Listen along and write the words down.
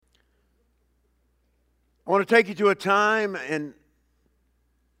I want to take you to a time in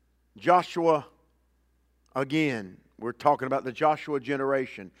Joshua again. We're talking about the Joshua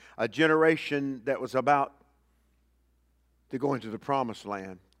generation, a generation that was about to go into the promised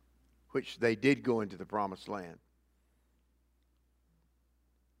land, which they did go into the promised land.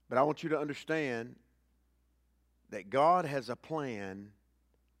 But I want you to understand that God has a plan,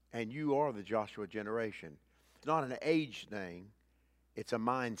 and you are the Joshua generation. It's not an age thing, it's a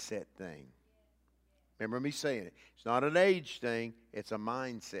mindset thing. Remember me saying it. It's not an age thing, it's a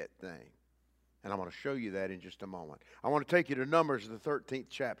mindset thing. And I'm going to show you that in just a moment. I want to take you to Numbers, the 13th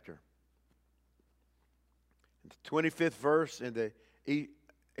chapter. The 25th verse in the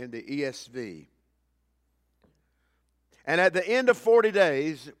ESV. And at the end of 40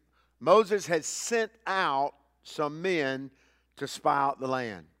 days, Moses had sent out some men to spy out the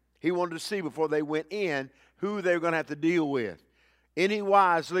land. He wanted to see before they went in who they were going to have to deal with. Any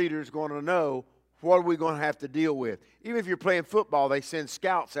wise leader is going to know what are we going to have to deal with. Even if you're playing football, they send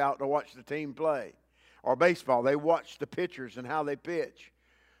scouts out to watch the team play. Or baseball, they watch the pitchers and how they pitch.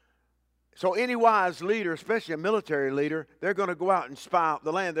 So any wise leader, especially a military leader, they're going to go out and spy out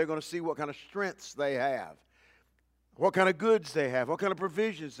the land. They're going to see what kind of strengths they have, what kind of goods they have, what kind of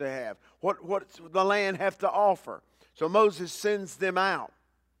provisions they have, what the land have to offer. So Moses sends them out.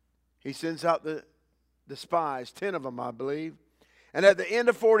 He sends out the spies, 10 of them, I believe. And at the end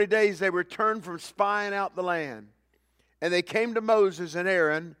of 40 days, they returned from spying out the land. And they came to Moses and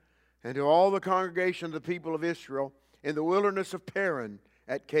Aaron and to all the congregation of the people of Israel in the wilderness of Paran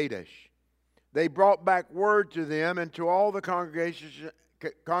at Kadesh. They brought back word to them and to all the congregation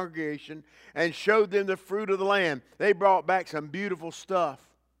and showed them the fruit of the land. They brought back some beautiful stuff.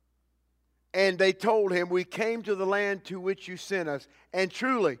 And they told him, we came to the land to which you sent us. And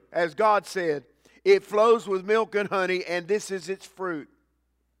truly, as God said, it flows with milk and honey, and this is its fruit.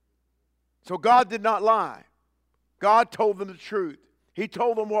 So God did not lie. God told them the truth. He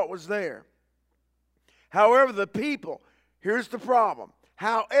told them what was there. However, the people, here's the problem.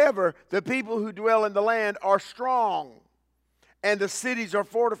 However, the people who dwell in the land are strong, and the cities are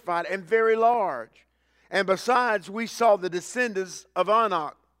fortified and very large. And besides, we saw the descendants of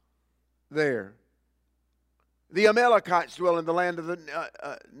Anak there. The Amalekites dwell in the land of the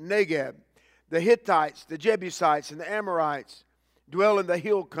Negeb. The Hittites, the Jebusites, and the Amorites dwell in the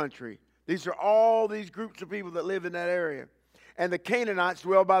hill country. These are all these groups of people that live in that area. And the Canaanites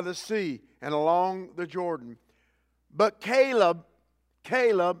dwell by the sea and along the Jordan. But Caleb,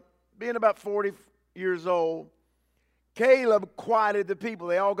 being about 40 years old, Caleb quieted the people.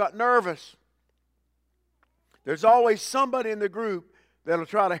 They all got nervous. There's always somebody in the group that'll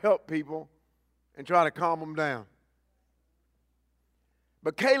try to help people and try to calm them down.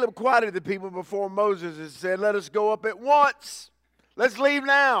 But Caleb quieted the people before Moses and said, let us go up at once. Let's leave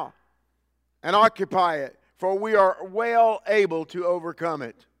now and occupy it, for we are well able to overcome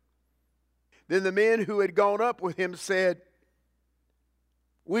it. Then the men who had gone up with him said,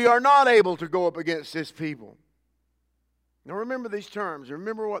 we are not able to go up against this people. Now remember these terms.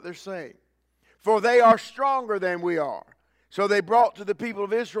 Remember what they're saying. For they are stronger than we are. So they brought to the people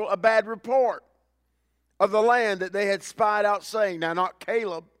of Israel a bad report of the land that they had spied out, saying, now not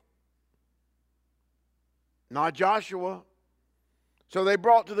Caleb, not Joshua. So they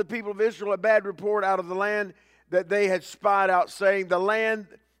brought to the people of Israel a bad report out of the land that they had spied out, saying, the land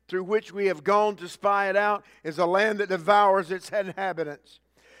through which we have gone to spy it out is a land that devours its inhabitants.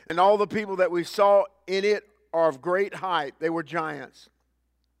 And all the people that we saw in it are of great height. They were giants.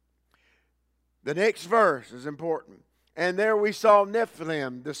 The next verse is important. And there we saw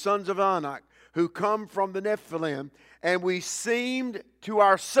Nephilim, the sons of Anak, who come from the Nephilim, and we seemed to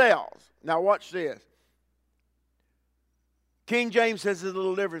ourselves. Now watch this. King James says it a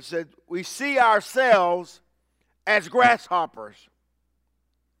little different. It said, we see ourselves as grasshoppers.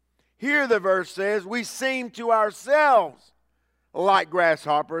 Here the verse says, we seem to ourselves like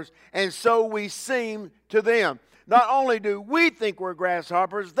grasshoppers, and so we seem to them. Not only do we think we're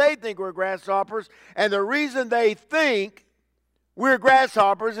grasshoppers, they think we're grasshoppers, and the reason they think we're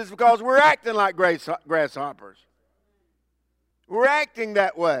grasshoppers is because we're acting like grasshoppers. We're acting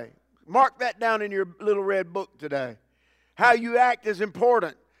that way. Mark that down in your little red book today. How you act is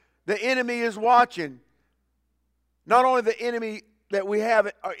important. The enemy is watching. Not only the enemy that we have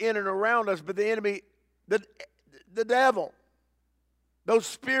in and around us, but the enemy, the devil. Those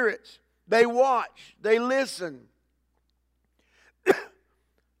spirits, they watch, they listen.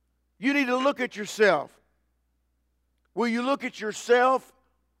 You need to look at yourself. Will you look at yourself,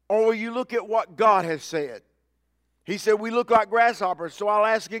 or will you look at what God has said? He said we look like grasshoppers. So I'll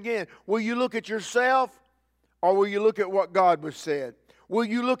ask again, will you look at yourself, or will you look at what God has said? Will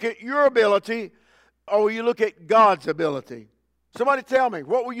you look at your ability, or will you look at God's ability? Somebody tell me,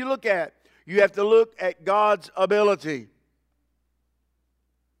 what will you look at? You have to look at God's ability.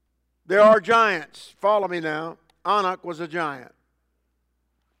 There are giants. Follow me now. Anak was a giant.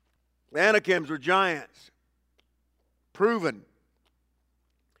 The Anakims were giants. Proven.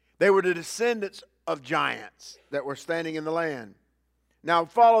 They were the descendants of giants that were standing in the land. Now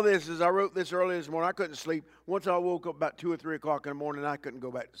follow this. As I wrote this earlier this morning, I couldn't sleep. Once I woke up about 2 or 3 o'clock in the morning, I couldn't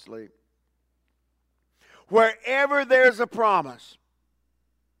go back to sleep. Wherever there's a promise,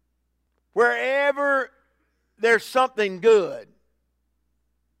 wherever there's something good,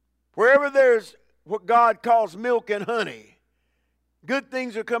 wherever there's what God calls milk and honey, good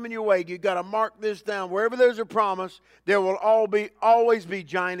things are coming your way. You've got to mark this down. Wherever there's a promise, there will always be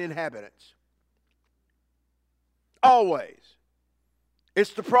giant inhabitants. Always.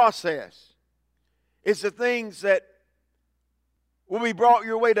 It's the process. It's the things that will be brought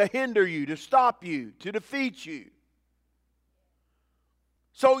your way to hinder you, to stop you, to defeat you.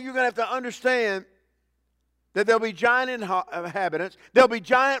 So you're going to have to understand that there'll be giant inhabitants, there'll be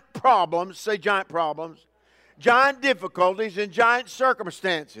giant problems, say giant problems, giant difficulties, and giant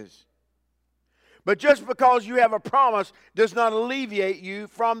circumstances. But just because you have a promise does not alleviate you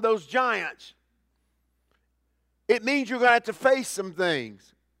from those giants. It means you're going to have to face some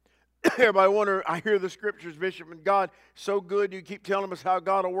things. Everybody wonder, I hear the scriptures, Bishop, and God, so good. You keep telling us how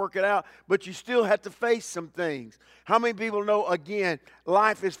God will work it out, but you still have to face some things. How many people know, again,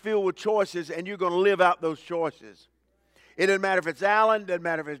 life is filled with choices, and you're going to live out those choices? It doesn't matter if it's Alan, it doesn't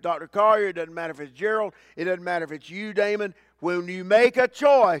matter if it's Dr. Collier, it doesn't matter if it's Gerald, it doesn't matter if it's you, Damon. When you make a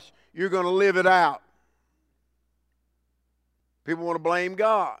choice, you're going to live it out. People want to blame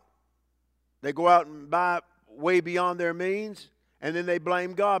God. They go out and buy way beyond their means, and then they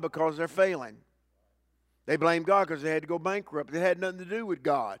blame God because they're failing. They blame God because they had to go bankrupt. It had nothing to do with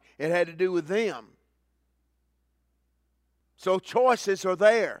God. It had to do with them. So choices are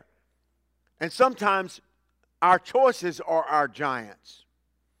there. And sometimes our choices are our giants.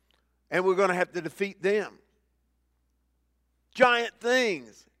 And we're going to have to defeat them. Giant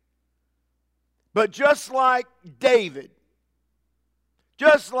things. But just like David,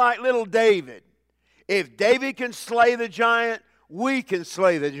 just like little David, if David can slay the giant, we can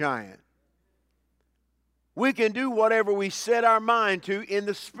slay the giant. We can do whatever we set our mind to in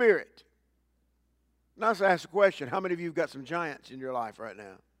the Spirit. Now let's ask a question. How many of you have got some giants in your life right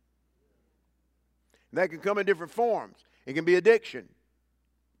now? And that can come in different forms. It can be addiction.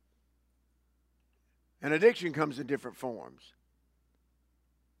 And addiction comes in different forms.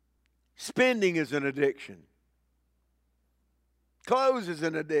 Spending is an addiction. Clothes is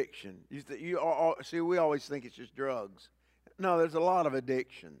an addiction. See, we always think it's just drugs. No, there's a lot of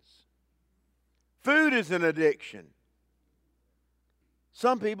addictions. Food is an addiction.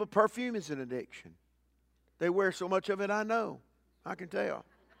 Some people, perfume is an addiction. They wear so much of it, I know. I can tell.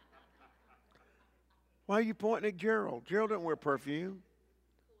 Why are you pointing at Gerald? Gerald doesn't wear perfume.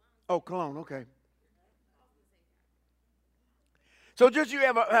 Oh, cologne, okay. So just you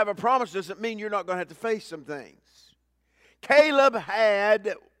have a promise doesn't mean you're not going to have to face some things. Caleb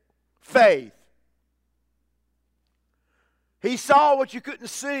had faith. He saw what you couldn't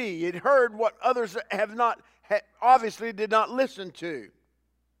see. He heard what others obviously did not listen to.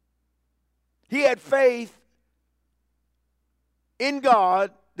 He had faith in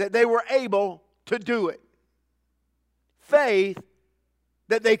God that they were able to do it. Faith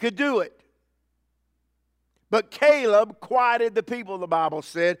that they could do it. But Caleb quieted the people, the Bible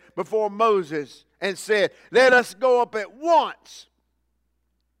said, before Moses and said, "Let us go up at once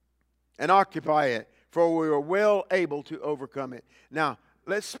and occupy it, for we are well able to overcome it." Now,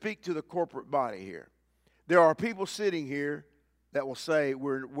 let's speak to the corporate body here. There are people sitting here that will say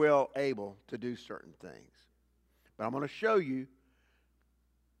we're well able to do certain things. But I'm going to show you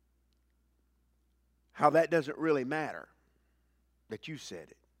how that doesn't really matter, that you said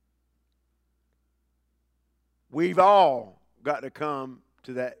it. We've all got to come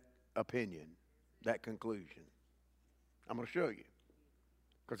to that opinion, that conclusion. I'm going to show you.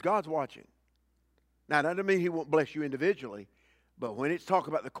 Because God's watching. Now, that doesn't mean He won't bless you individually. But when it's talk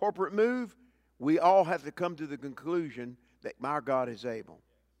about the corporate move, we all have to come to the conclusion that our God is able.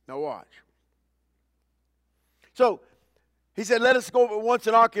 Now watch. So, he said, "Let us go at once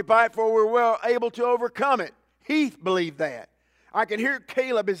and occupy it, for we're well able to overcome it." He believed that. I can hear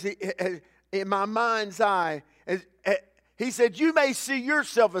Caleb in my mind's eye. He said, "You may see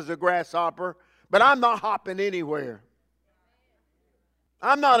yourself as a grasshopper, but I'm not hopping anywhere.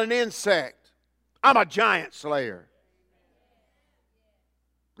 I'm not an insect. I'm a giant slayer."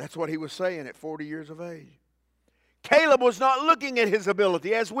 That's what he was saying at 40 years of age. Caleb was not looking at his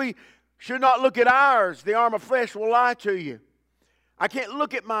ability. As we Should not look at ours. The arm of flesh will lie to you. I can't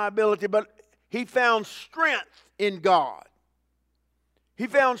look at my ability, but he found strength in God. He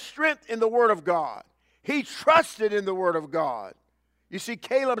found strength in the Word of God. He trusted in the Word of God. You see,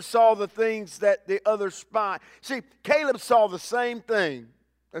 Caleb saw the things that the other spy. See, Caleb saw the same thing.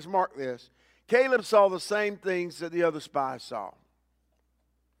 Let's mark this. Caleb saw the same things that the other spies saw.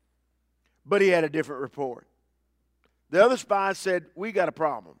 But he had a different report. The other spies said, we got a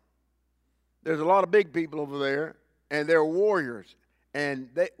problem. There's a lot of big people over there, and they're warriors. And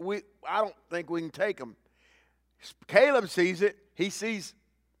I don't think we can take them. Caleb sees it. He sees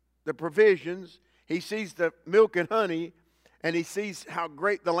the provisions. He sees the milk and honey. And he sees how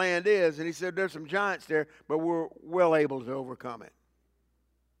great the land is. And he said, there's some giants there, but we're well able to overcome it.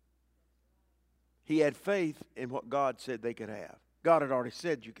 He had faith in what God said they could have. God had already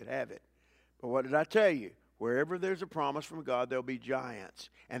said you could have it. But what did I tell you? Wherever there's a promise from God, there'll be giants.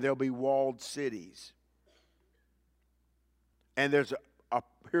 And there'll be walled cities. And there's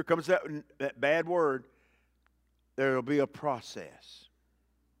here comes that bad word. There'll be a process.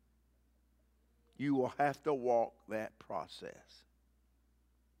 You will have to walk that process.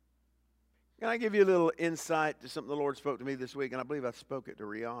 Can I give you a little insight to something the Lord spoke to me this week? And I believe I spoke it to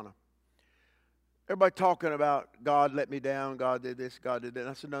Rihanna. Everybody talking about God let me down, God did this, God did that. And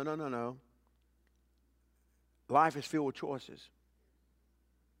I said, no. Life is filled with choices.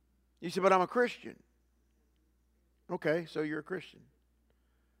 You said, but I'm a Christian. Okay, so you're a Christian.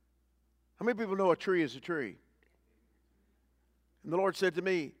 How many people know a tree is a tree? And the Lord said to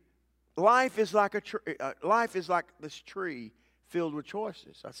me, life is like a tree. Life is like this tree filled with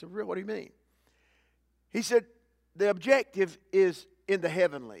choices. I said, really, what do you mean? He said, the objective is in the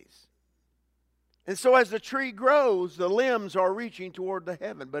heavenlies. And so as the tree grows, the limbs are reaching toward the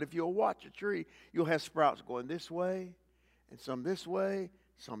heaven. But if you'll watch a tree, you'll have sprouts going this way, and some this way,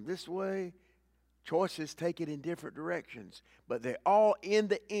 some this way. Choices take it in different directions. But they all, in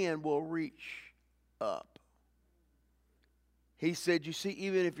the end, will reach up. He said, you see,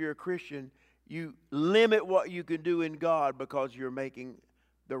 even if you're a Christian, you limit what you can do in God because you're making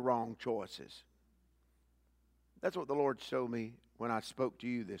the wrong choices. That's what the Lord showed me when I spoke to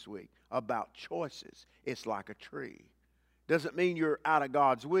you this week about choices. It's like a tree. Doesn't mean you're out of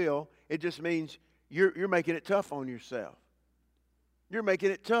God's will. It just means you're making it tough on yourself. You're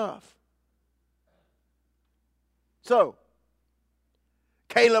making it tough. So,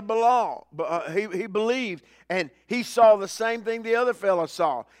 Caleb he believed, and he saw the same thing the other fellow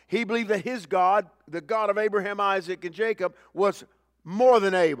saw. He believed that his God, the God of Abraham, Isaac, and Jacob, was more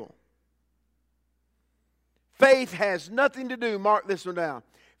than able. Faith has nothing to do, mark this one down,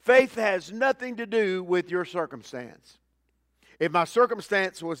 faith has nothing to do with your circumstance. If my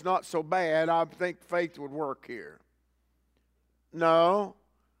circumstance was not so bad, I think faith would work here. No.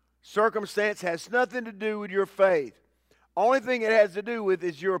 Circumstance has nothing to do with your faith. Only thing it has to do with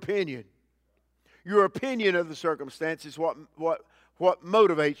is your opinion. Your opinion of the circumstance is what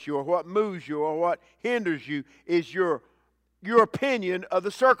motivates you, or what moves you, or what hinders you, is your opinion of the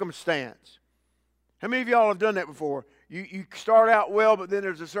circumstance. How many of y'all have done that before? You start out well, but then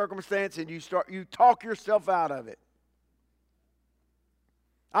there's a circumstance and you talk yourself out of it.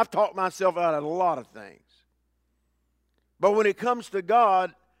 I've talked myself out of a lot of things. But when it comes to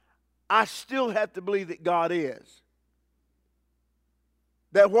God, I still have to believe that God is.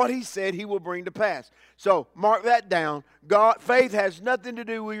 That what He said He will bring to pass. So mark that down. Faith has nothing to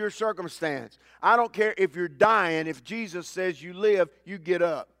do with your circumstance. I don't care if you're dying. If Jesus says you live, you get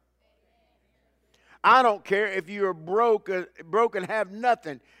up. I don't care if you're broken, have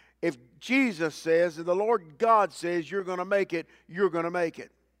nothing. If Jesus says, and the Lord God says you're going to make it, you're going to make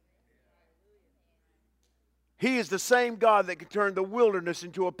it. He is the same God that can turn the wilderness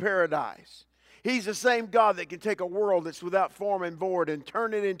into a paradise. He's the same God that can take a world that's without form and void and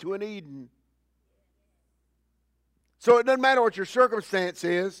turn it into an Eden. So it doesn't matter what your circumstance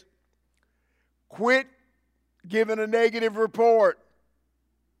is. Quit giving a negative report.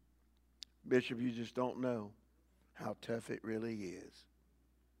 Bishop, you just don't know how tough it really is.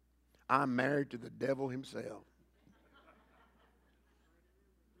 I'm married to the devil himself.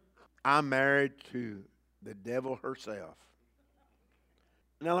 I'm married to the devil herself.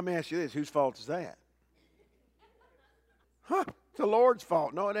 Now let me ask you this. Whose fault is that? It's the Lord's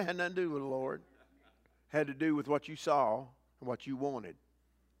fault. No, it had nothing to do with the Lord. It had to do with what you saw and what you wanted.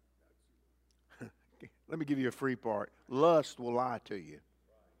 Let me give you a free part. Lust will lie to you.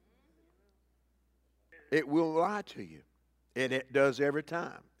 It will lie to you. And it does every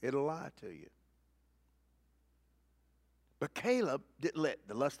time. It'll lie to you. But Caleb didn't let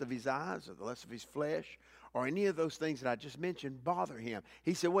the lust of his eyes or the lust of his flesh or any of those things that I just mentioned bother him.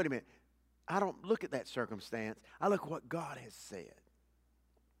 He said, wait a minute. I don't look at that circumstance. I look at what God has said.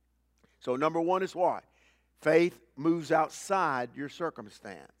 So number one is what? Faith moves outside your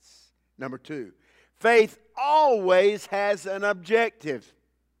circumstance. Number two, faith always has an objective.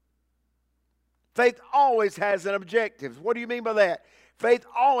 Faith always has an objective. What do you mean by that? Faith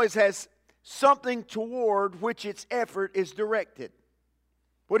always has something toward which its effort is directed.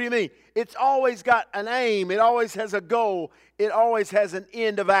 What do you mean? It's always got an aim. It always has a goal. It always has an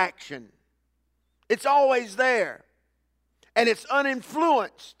end of action. It's always there. And it's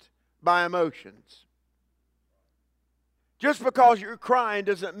uninfluenced by emotions. Just because you're crying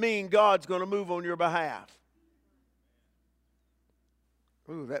doesn't mean God's going to move on your behalf.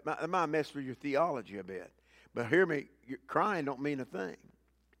 Ooh, that might mess with your theology a bit. But hear me, crying don't mean a thing.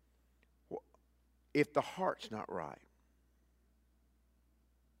 If the heart's not right,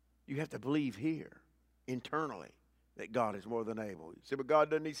 you have to believe here, internally, that God is more than able. You say, but God,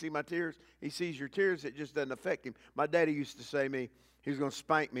 doesn't He see my tears? He sees your tears. It just doesn't affect Him. My daddy used to say to me, he was going to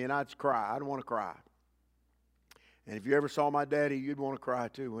spank me, and I'd cry. I don't want to cry. And if you ever saw my daddy, you'd want to cry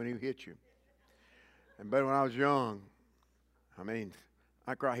too when he hit you. But when I was young,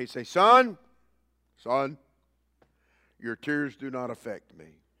 I cry. He'd say, son, your tears do not affect me.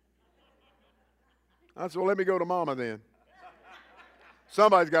 I said, well, let me go to mama then.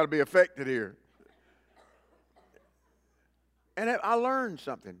 Somebody's got to be affected here. And I learned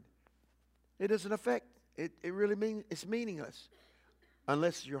something. It doesn't affect, it really means it's meaningless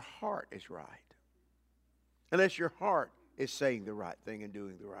unless your heart is right. Unless your heart is saying the right thing and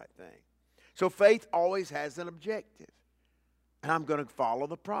doing the right thing. So faith always has an objective. And I'm going to follow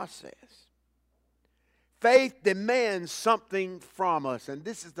the process. Faith demands something from us. And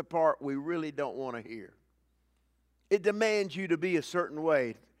this is the part we really don't want to hear. It demands you to be a certain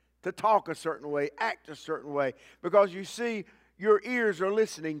way, to talk a certain way, act a certain way. Because you see, your ears are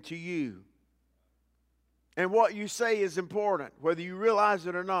listening to you. And what you say is important, whether you realize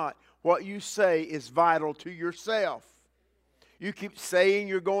it or not. What you say is vital to yourself. You keep saying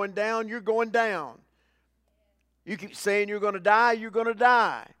you're going down, you're going down. You keep saying you're going to die, you're going to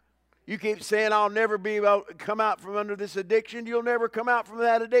die. You keep saying I'll never be able to come out from under this addiction, you'll never come out from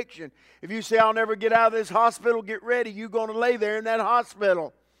that addiction. If you say I'll never get out of this hospital, get ready, you're going to lay there in that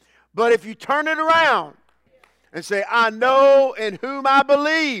hospital. But if you turn it around and say, I know in whom I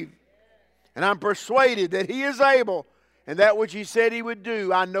believe, and I'm persuaded that He is able, and that which He said He would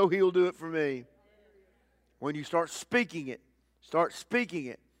do, I know He'll do it for me. When you start speaking it, start speaking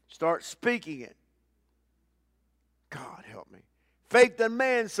it, start speaking it. God help me. Faith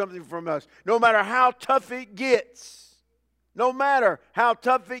demands something from us. No matter how tough it gets, no matter how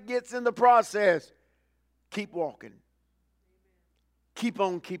tough it gets in the process, keep walking. Keep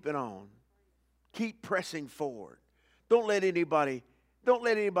on keeping on. Keep pressing forward. Don't let anybody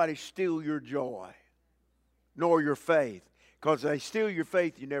steal your joy, nor your faith. Because if they steal your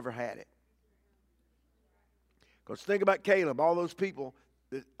faith, you never had it. Because think about Caleb, all those people,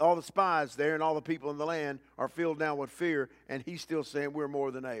 all the spies there and all the people in the land are filled down with fear, and he's still saying we're more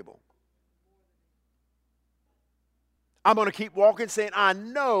than able. I'm going to keep walking saying I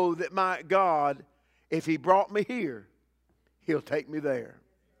know that my God, if He brought me here, He'll take me there.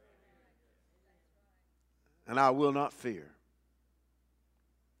 And I will not fear.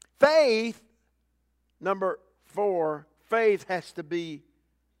 Faith, number 4, faith has to be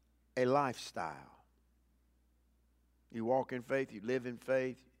a lifestyle. You walk in faith, you live in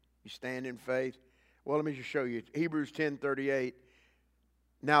faith, you stand in faith. Well, let me just show you. Hebrews 10:38.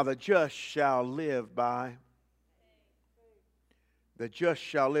 Now the just shall live by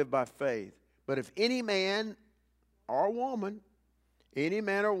faith. But if any man or woman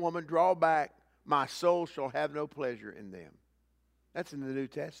draw back, my soul shall have no pleasure in them. That's in the New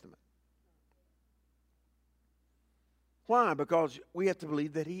Testament. Why? Because we have to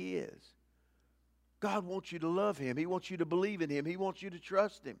believe that He is. God wants you to love Him. He wants you to believe in Him. He wants you to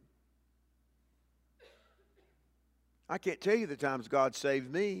trust Him. I can't tell you the times God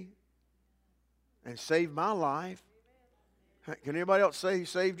saved me and saved my life. Can anybody else say He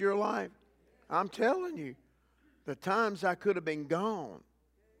saved your life? I'm telling you, the times I could have been gone.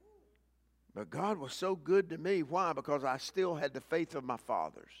 But God was so good to me. Why? Because I still had the faith of my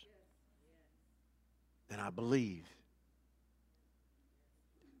fathers. And I believed.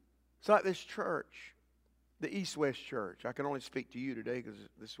 It's like this church, the East-West Church. I can only speak to you today because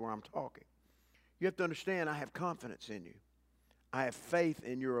this is where I'm talking. You have to understand, I have confidence in you. I have faith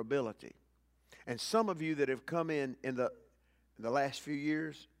in your ability. And some of you that have come in the last few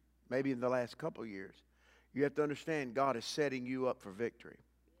years, maybe in the last couple years, you have to understand God is setting you up for victory.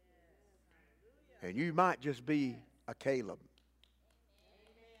 And you might just be a Caleb.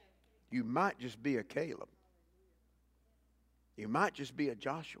 You might just be a Caleb. You might just be a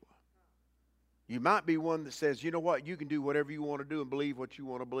Joshua. You might be one that says, you know what, you can do whatever you want to do and believe what you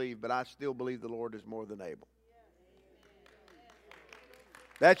want to believe, but I still believe the Lord is more than able.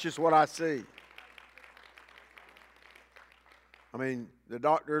 That's just what I see. I mean, the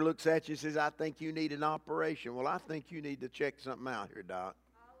doctor looks at you and says, I think you need an operation. Well, I think you need to check something out here, Doc.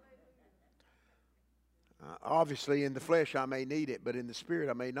 Obviously, in the flesh, I may need it, but in the spirit,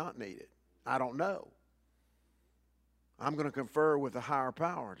 I may not need it. I don't know. I'm going to confer with a higher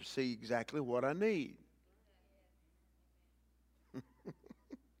power to see exactly what I need.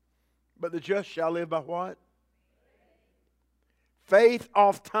 But the just shall live by what? Faith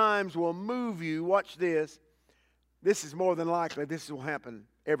oftentimes will move you. Watch this. This is more than likely. This will happen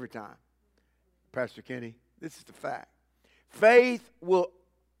every time. Pastor Kenny, this is the fact. Faith will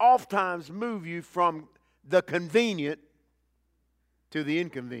oftentimes move you from the convenient to the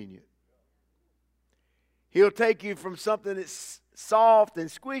inconvenient. He'll take you from something that's soft and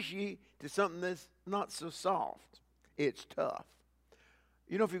squishy to something that's not so soft. It's tough.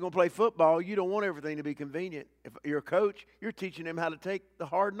 You know, if you're going to play football, you don't want everything to be convenient. If you're a coach, you're teaching them how to take the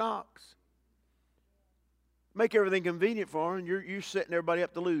hard knocks. Make everything convenient for them, and you're setting everybody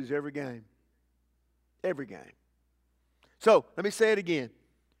up to lose every game. Every game. So, let me say it again.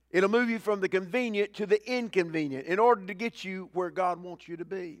 It'll move you from the convenient to the inconvenient in order to get you where God wants you to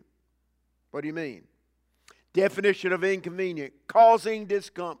be. What do you mean? Definition of inconvenient, causing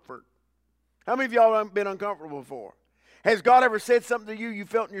discomfort. How many of y'all have been uncomfortable before? Has God ever said something to you, you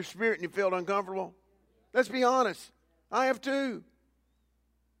felt in your spirit and you felt uncomfortable? Let's be honest. I have too.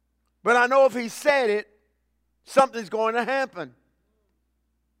 But I know if He said it, something's going to happen.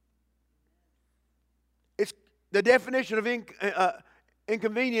 It's the definition of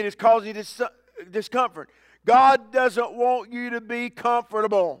inconvenient is causing discomfort. God doesn't want you to be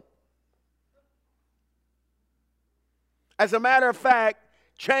comfortable. As a matter of fact,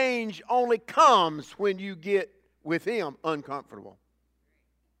 change only comes when you get with Him uncomfortable.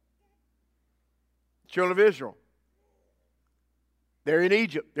 Children of Israel, they're in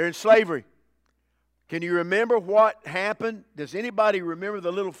Egypt. They're in slavery. Can you remember what happened? Does anybody remember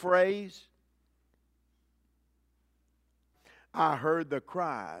the little phrase? I heard the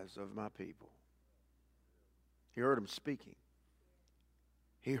cries of my people. He heard them speaking.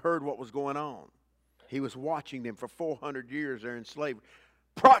 He heard what was going on. He was watching them for 400 years. They're in slavery.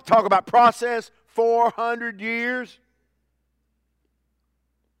 Talk about process, 400 years.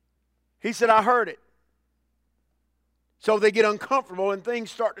 He said, I heard it. So they get uncomfortable and things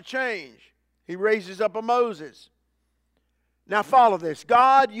start to change. He raises up a Moses. Now follow this.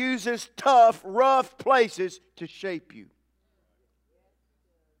 God uses tough, rough places to shape you.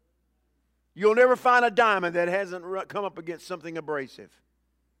 You'll never find a diamond that hasn't come up against something abrasive.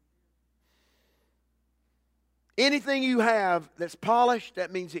 Anything you have that's polished,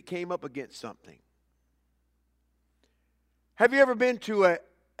 that means it came up against something. Have you ever been to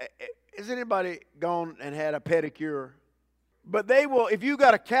has anybody gone and had a pedicure? But they will, if you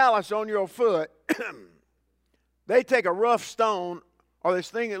got a callus on your foot, they take a rough stone or this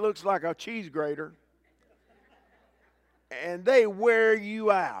thing that looks like a cheese grater, and they wear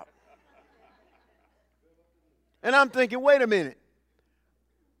you out. And I'm thinking, wait a minute.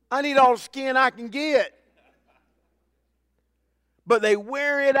 I need all the skin I can get. But they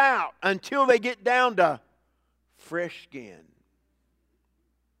wear it out until they get down to fresh skin.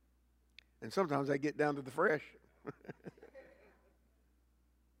 And sometimes they get down to the fresh.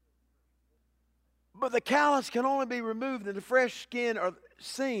 But the callus can only be removed and the fresh skin are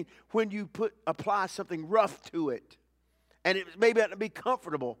seen when you apply something rough to it. And it may not be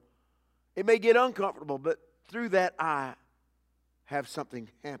comfortable. It may get uncomfortable, but through that I have something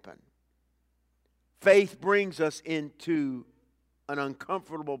happen. Faith brings us into an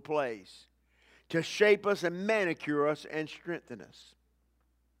uncomfortable place to shape us and manicure us and strengthen us.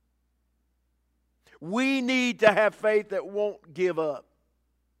 We need to have faith that won't give up.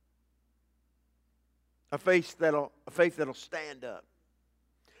 A faith that'll stand up.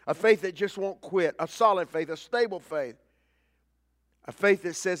 A faith that just won't quit. A solid faith, a stable faith. A faith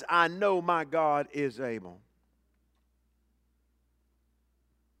that says, I know my God is able.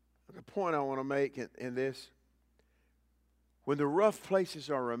 The point I want to make in this, when the rough places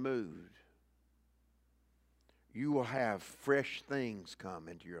are removed, you will have fresh things come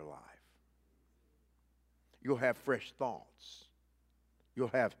into your life. You'll have fresh thoughts. You'll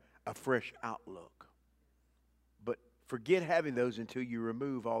have a fresh outlook. But forget having those until you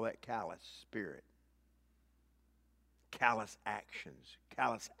remove all that callous spirit, callous actions,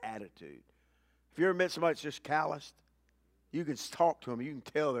 callous attitude. Have you ever met somebody that's just calloused? You can talk to them. You can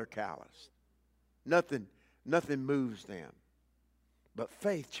tell they're calloused. Nothing moves them. But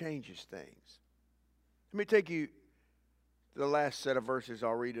faith changes things. Let me take you to the last set of verses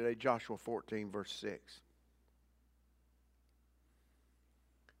I'll read today, Joshua 14, verse 6.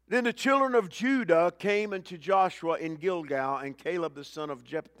 Then the children of Judah came unto Joshua in Gilgal, and Caleb the son of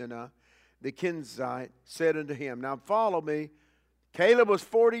Jephunneh, the Kenizzite, said unto him, now follow me. Caleb was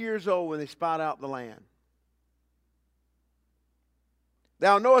 40 years old when they spied out the land.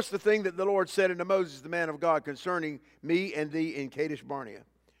 Thou knowest the thing that the Lord said unto Moses, the man of God, concerning me and thee in Kadesh Barnea.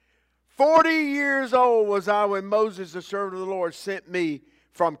 40 years old was I when Moses, the servant of the Lord, sent me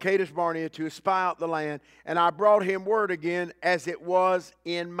from Kadesh Barnea to spy out the land, and I brought him word again as it was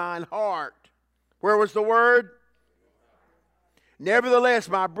in mine heart. Where was the word? Nevertheless,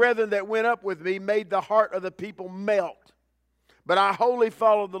 my brethren that went up with me made the heart of the people melt. But I wholly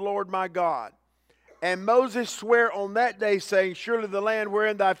followed the Lord my God. And Moses sware on that day, saying, surely the land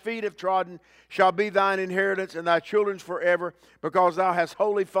wherein thy feet have trodden shall be thine inheritance, and thy children's forever, because thou hast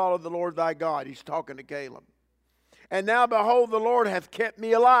wholly followed the Lord thy God. He's talking to Caleb. And now, behold, the Lord hath kept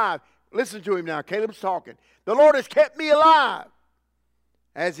me alive. Listen to him now. Caleb's talking. The Lord has kept me alive,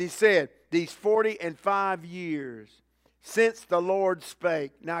 as he said, these 45 years since the Lord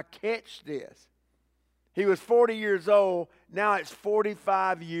spake. Now catch this. He was 40 years old. Now it's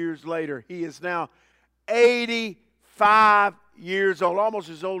 45 years later. He is now 85 years old, almost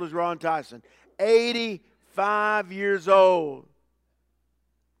as old as Ron Tyson. 85 years old.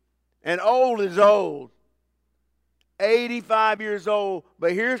 And old is old. 85 years old.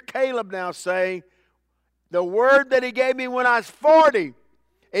 But here's Caleb now saying, the word that he gave me when I was 40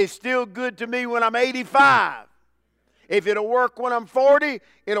 is still good to me when I'm 85. If it'll work when I'm 40,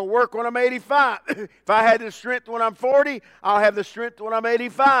 it'll work when I'm 85. If I had the strength when I'm 40, I'll have the strength when I'm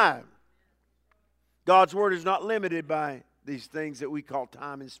 85. God's word is not limited by these things that we call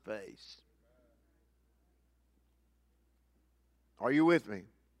time and space. Are you with me?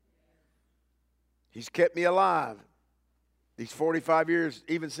 He's kept me alive these 45 years,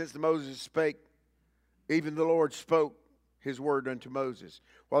 even since Moses spake, even the Lord spoke his word unto Moses.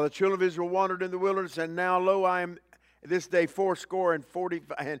 While the children of Israel wandered in the wilderness, and now, lo, I am this day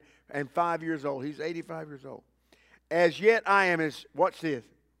 45 years old. He's 85 years old. As yet I am as, watch this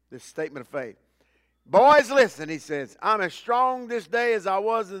statement of faith. Boys, listen, he says, I'm as strong this day as I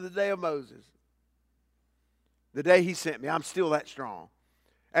was in the day of Moses. The day he sent me, I'm still that strong.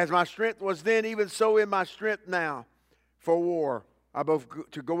 As my strength was then, even so in my strength now for war. I both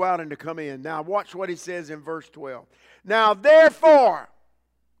to go out and to come in. Now watch what he says in verse 12. Now therefore,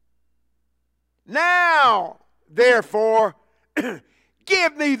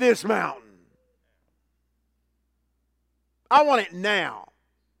 give me this mountain. I want it now.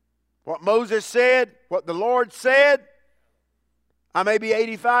 What Moses said, what the Lord said. I may be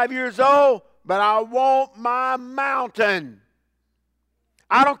 85 years old, but I want my mountain.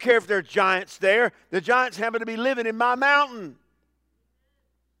 I don't care if there are giants there. The giants happen to be living in my mountain.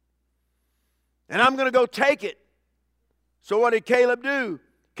 And I'm going to go take it. So what did Caleb do?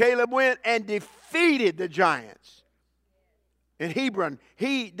 Caleb went and defeated the giants in Hebron.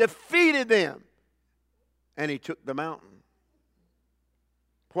 He defeated them. And he took the mountain.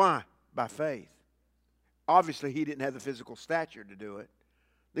 Why? By faith. Obviously, he didn't have the physical stature to do it.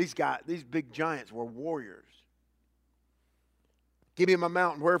 These big giants were warriors. Give me my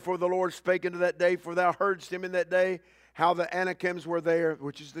mountain. Wherefore the Lord spake unto that day, for thou heardst him in that day, how the Anakims were there,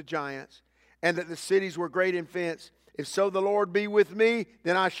 which is the giants, and that the cities were great in fence. If so the Lord be with me,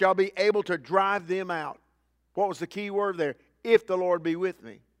 then I shall be able to drive them out. What was the key word there? If the Lord be with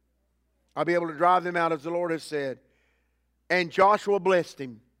me. I'll be able to drive them out as the Lord has said. And Joshua blessed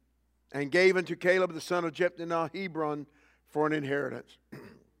him, and gave unto Caleb the son of Jephunneh Hebron for an inheritance.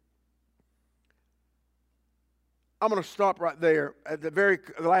 I'm going to stop right there. At the very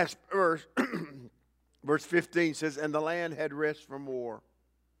last verse, verse 15 says, and the land had rest from war.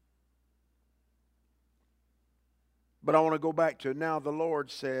 But I want to go back to, now the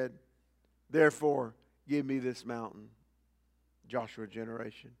Lord said, therefore, give me this mountain. Joshua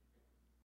generation.